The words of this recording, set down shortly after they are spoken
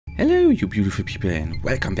Hello you beautiful people and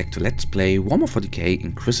welcome back to Let's Play Warhammer 40k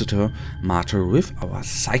Inquisitor Martyr with our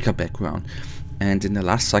Psyker background. And in the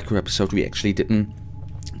last Psyker episode we actually didn't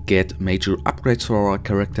get major upgrades for our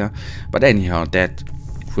character, but anyhow that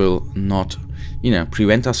will not,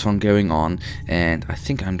 prevent us from going on. And I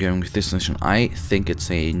think I'm going with this mission. I think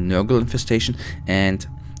it's a Nurgle infestation, and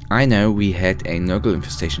I know we had a Nurgle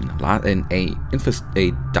infestation and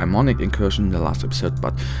a demonic incursion in the last episode,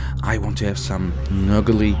 but I want to have some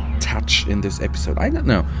Nurgle-y touch in this episode. I don't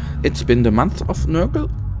know. It's been the month of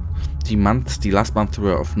Nurgle. The last month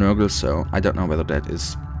were of Nurgle, so I don't know whether that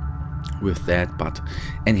is with that, but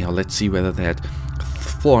anyhow, let's see whether that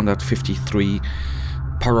 453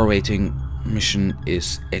 power rating mission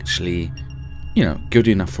is actually, good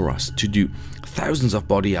enough for us to do. Thousands of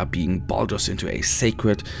bodies are being bulldozed into the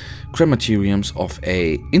sacred crematoriums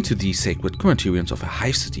of a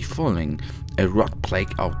hive city following a rot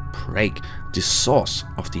plague outbreak. The source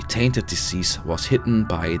of the tainted disease was hidden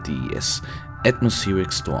by the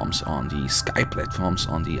atmospheric storms on the sky platforms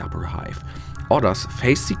on the upper hive. Others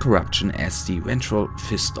face the corruption as the ventral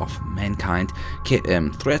fist of mankind.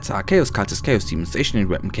 Threats are Chaos Cultist, Chaos Demon, Stationary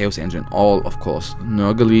Weapon, Chaos Engine, all of course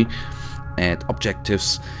Nurgle, and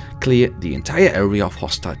objectives: clear the entire area of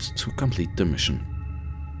hostiles to complete the mission.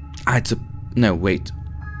 No, wait.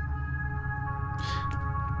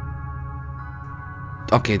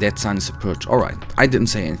 Okay, that sign is a purge. Alright, I didn't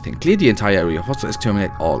say anything. Clear the entire area of hostiles,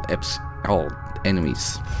 terminate all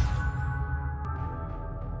enemies.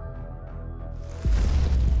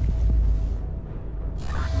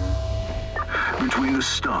 Between the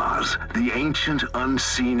stars, the ancient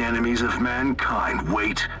unseen enemies of mankind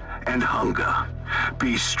wait and hunger.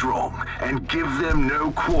 Be strong and give them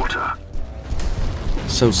no quarter.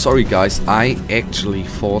 So sorry guys, I actually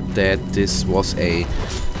thought that this was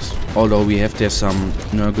although we have there some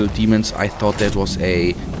Nurgle demons, I thought that was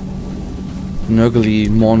a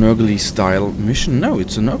more Nurgle style mission. No,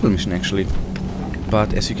 it's a Nurgle mission actually.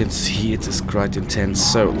 But as you can see, it is quite intense,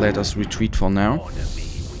 so let us retreat for now.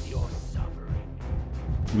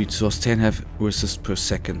 Resource 10 have resist per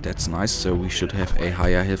second, that's nice, so we should have a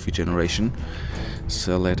higher health regeneration.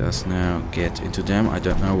 So let us now get into them. I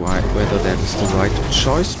don't know whether that is the right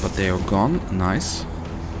choice, but they are gone, nice.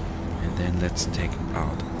 And then let's take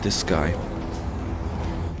out this guy.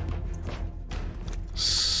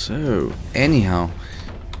 So anyhow,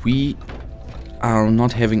 we are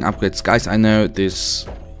not having upgrades. Guys, I know this,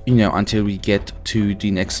 until we get to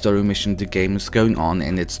the next story mission, the game is going on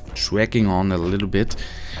and it's dragging on a little bit.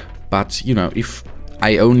 But, if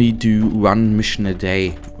I only do one mission a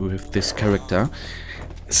day with this character,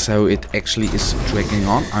 so it actually is dragging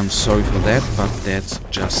on. I'm sorry for that, but that's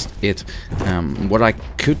just it. What I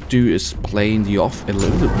could do is play in the off a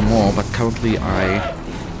little bit more, but currently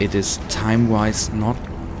it is time-wise not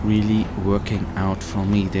really working out for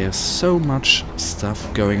me. There's so much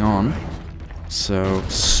stuff going on. So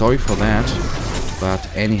sorry for that, but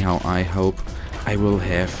anyhow, I hope I will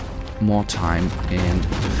have more time in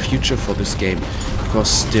the future for this game, because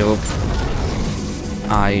still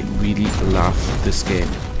I really love this game.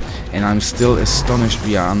 And I'm still astonished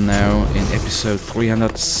we are now in episode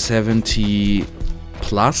 370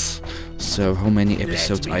 plus. So how many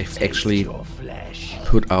episodes I've actually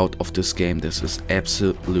put out of this game. This is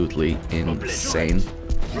absolutely insane.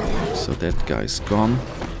 So that guy's gone.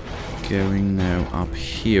 Going now up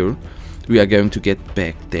here. We are going to get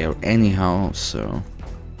back there anyhow, so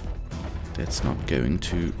that's not going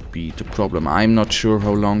to be the problem. I'm not sure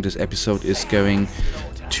how long this episode is going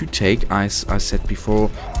to take. As I said before,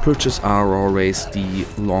 purges are always the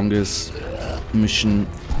longest mission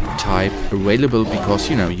type available, because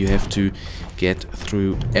you have to get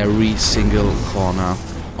through every single corner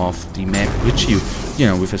of the map, which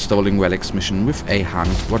with a stolen relics mission, with a hunt,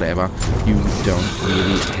 whatever, you don't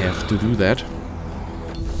really have to do that.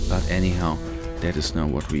 But anyhow, that is now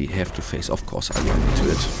what we have to face. Of course I run into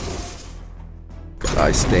it, but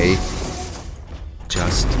I stay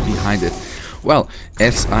just behind it. Well,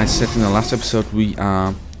 as I said in the last episode, we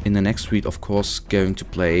are in the next week, of course, going to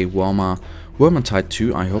play Warhammer Tide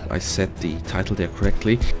 2. I hope I said the title there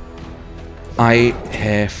correctly. I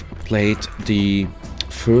have played the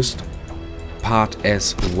first part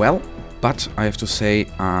as well, but I have to say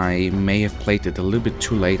I may have played it a little bit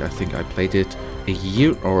too late. I think I played it a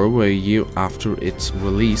year or over a year after its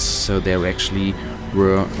release, so there actually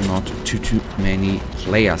were not too many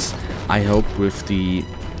players. I hope with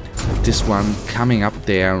this one coming up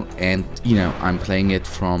there, and I'm playing it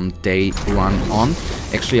from day one on.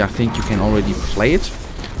 Actually, I think you can already play it,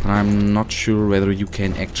 but I'm not sure whether you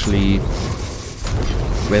can actually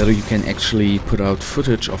whether you can actually put out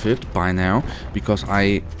footage of it by now, because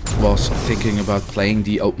I was thinking about playing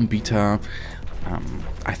the open beta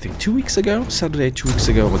I think 2 weeks ago, Saturday 2 weeks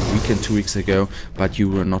ago, or the weekend 2 weeks ago, but you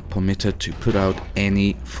were not permitted to put out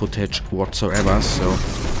any footage whatsoever, so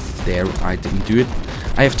there I didn't do it.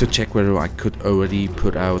 I have to check whether I could already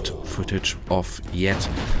put out footage of yet.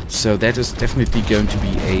 So that is definitely going to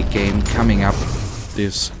be a game coming up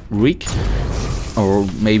this week, or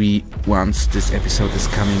maybe once this episode is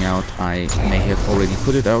coming out I may have already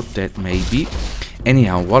put it out, that may be.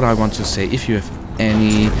 Anyhow, what I want to say, if you have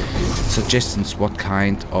any suggestions what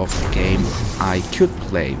kind of game I could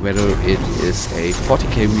play, whether it is a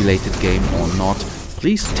 40k related game or not,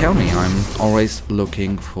 please tell me. I'm always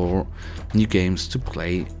looking for new games to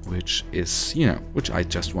play, which is, you know, which I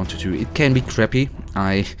just want to do. It can be crappy,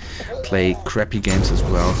 I play crappy games as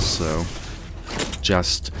well, so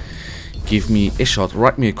just give me a shot,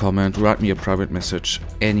 write me a comment, write me a private message.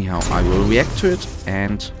 Anyhow, I will react to it,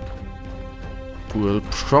 and will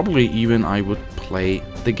probably even I would play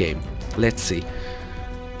the game. Let's see.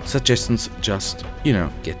 Suggestions, just, you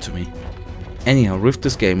know, get to me. Anyhow, with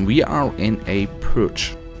this game we are in a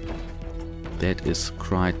purge. That is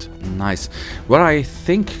quite nice. What I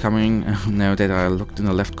think coming now that I looked in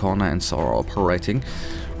the left corner and saw our operating,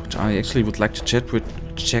 which I actually would like to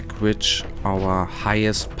check which our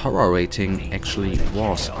highest power rating actually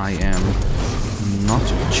was. I am not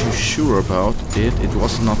too sure about it. It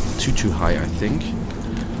was not too high, I think.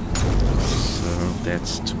 So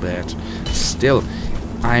that's too bad. Still,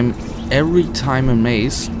 I'm every time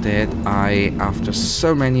amazed that I, after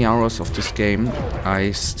so many hours of this game,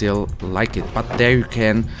 I still like it. But there you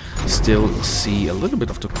can still see a little bit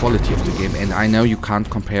of the quality of the game. And I know you can't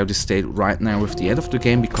compare the state right now with the end of the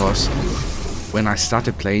game, because when I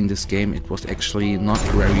started playing this game it was actually not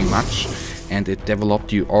very much, and it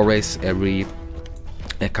developed. You always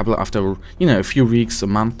a couple after, you know, a few weeks, a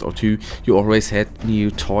month or two, you always had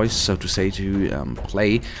new toys, so to say, to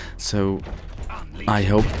play. So I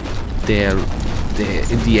hope there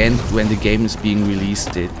in the end, when the game is being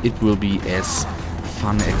released, it will be as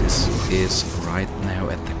fun as it is right now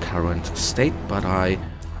at the current state. But I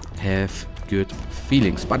have good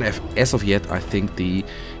feelings. But as of yet, I think the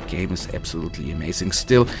game is absolutely amazing.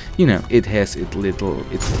 Still, you know, it has its little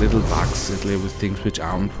bugs, its little things which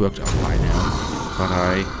aren't worked out by now. But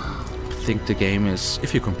I think the game is,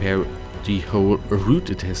 if you compare the whole route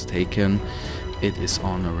it has taken, it is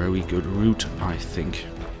on a very good route, I think.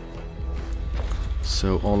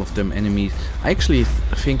 So all of them enemies, I actually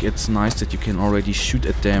think it's nice that you can already shoot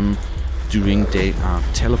at them during they are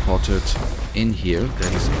teleported in here.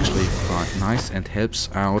 That is actually quite nice and helps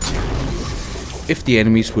out if the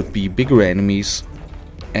enemies would be bigger enemies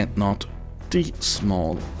and not the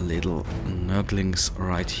small little Nurglings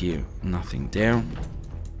right here. Nothing there.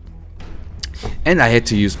 And I had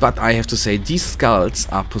to use, but I have to say, these skulls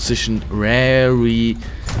are positioned very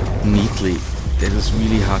neatly. That is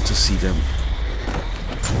really hard to see them.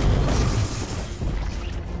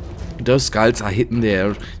 Those skulls are hidden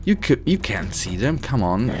there. You can't see them. Come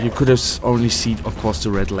on. You could have only seen, of course,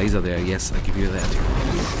 the red laser there. Yes, I give you that.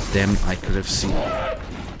 Them I could have seen.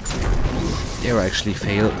 There I actually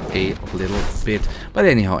failed a little bit. But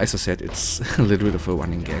anyhow, as I said, it's a little bit of a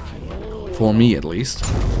running gag. For me, at least.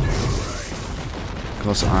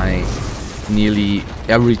 Because I nearly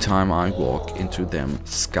every time I walk into them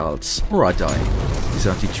skulls, or I die. These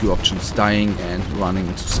are the two options: dying and running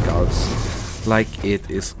into skulls. Like it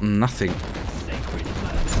is nothing.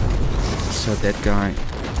 So that guy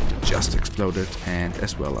just exploded, and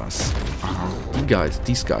as well as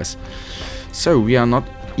these guys. So we are not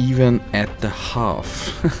even at the half.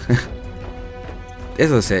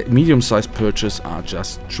 As I said, medium-sized purges are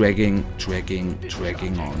just dragging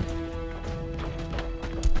on.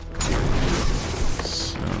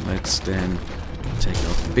 So let's then take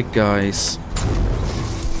out the big guys,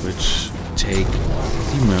 which take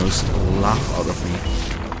the most laugh out of me.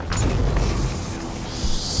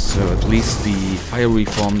 So at least the fire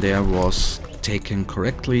reform there was taken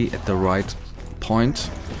correctly at the right point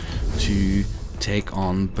to take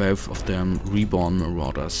on both of them reborn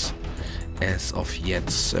marauders as of yet.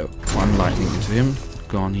 So one lightning into him,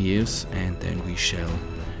 gone he is, and then we shall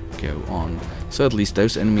go on. So at least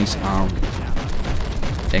those enemies are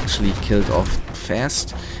actually killed off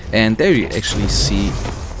fast, and there you actually see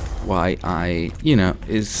why I, you know,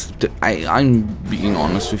 I'm being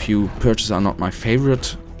honest with you, purges are not my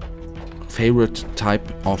favorite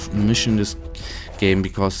type of mission in this game,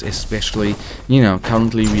 because especially, you know,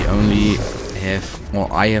 currently we only have, or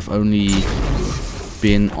I have only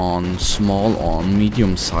been on small or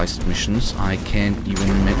medium-sized missions. I can't even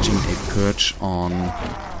imagine a purge on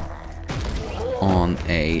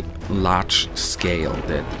a large scale.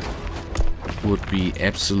 That would be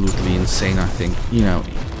absolutely insane, I think, you know,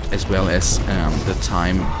 as well as the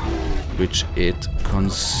time which it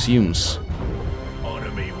consumes.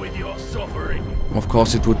 Honor me with your suffering. Of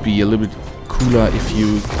course, it would be a little bit cooler if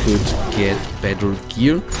you could get better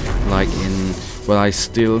gear, like in, well, I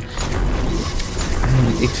still,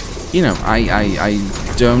 you know, I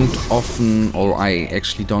don't often, or I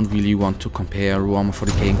actually don't really want to compare Warhammer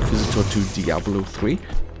 40k Inquisitor to Diablo 3,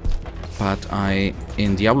 but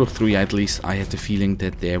in Diablo 3 at least, I had the feeling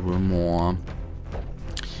that there were more,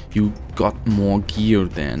 you got more gear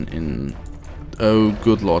than in, oh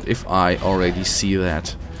good lord, if I already see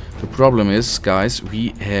that. The problem is, guys, we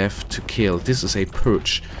have to kill, this is a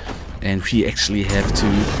purge, and we actually have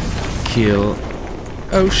to kill,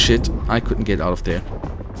 oh shit, I couldn't get out of there.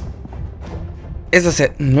 As I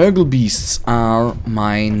said, Nurgle beasts are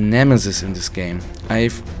my nemesis in this game. I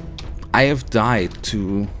have died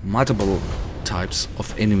to multiple types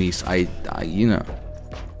of enemies. You know,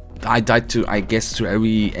 I died to, I guess, to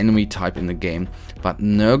every enemy type in the game. But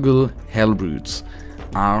Nurgle Hellbrutes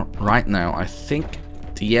are right now, I think,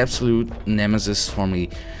 the absolute nemesis for me.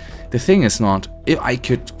 The thing is not, if I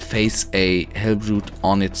could face a Hellbrute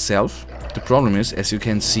on itself, the problem is, as you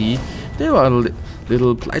can see, there are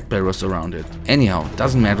little blight bearers around it. Anyhow,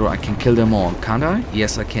 doesn't matter, I can kill them all, can't I?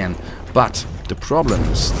 Yes, I can. But the problem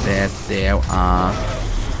is that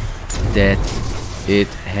it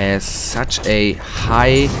has such a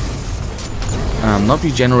high, not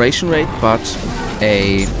regeneration rate, but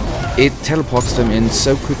it teleports them in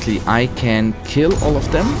so quickly. I can kill all of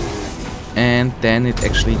them, and then it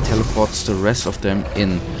actually teleports the rest of them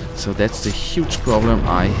in. So that's the huge problem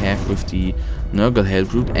I have with the Nurgle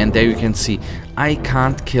Hellbrute, and there you can see I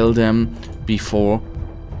can't kill them before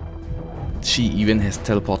she even has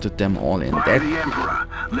teleported them all in. By the Emperor,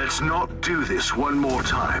 let's not do this one more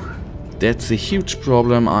time. That's the huge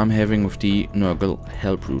problem I'm having with the Nurgle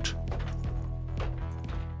Hellbrute.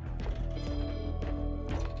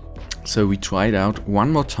 So we try it out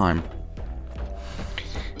one more time,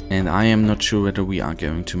 and I am not sure whether we are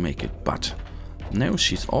going to make it, but no,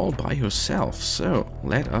 she's all by herself, so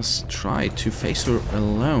let us try to face her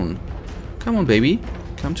alone. Come on, baby,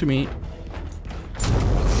 come to me.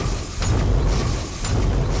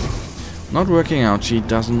 Not working out, she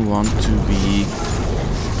doesn't want to be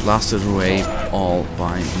blasted away all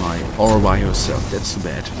by herself, that's too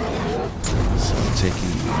bad. So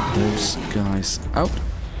taking those guys out.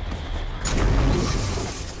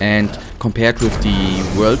 And compared with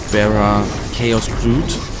the World Bearer Chaos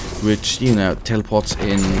Brute, which, you know, teleports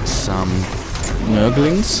in some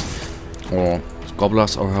Nurglings or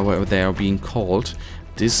Gobblers or however they are being called,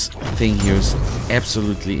 this thing here is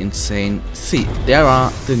absolutely insane. See, there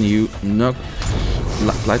are the new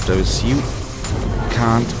Blight Bearers. You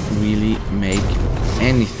can't really make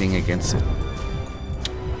anything against it.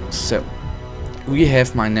 So, we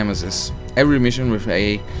have my nemesis. Every mission with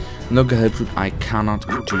a Nurgle Hellbrute I cannot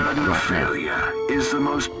do right now. Failure is the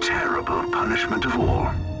most terrible punishment of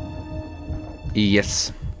all.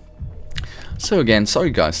 Yes. So again,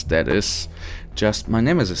 sorry guys, that is just my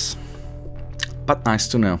nemesis. But nice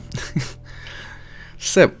to know.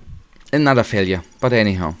 So, another failure. But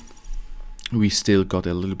anyhow, we still got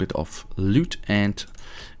a little bit of loot and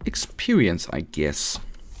experience, I guess.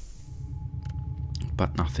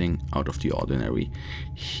 But nothing out of the ordinary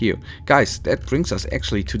here. Guys, that brings us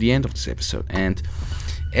actually to the end of this episode. And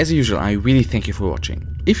as usual, I really thank you for watching.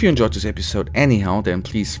 If you enjoyed this episode anyhow, then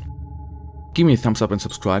please give me a thumbs up and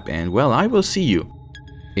subscribe. And well, I will see you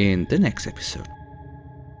in the next episode.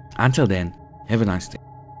 Until then, have a nice day.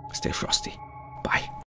 Stay frosty. Bye.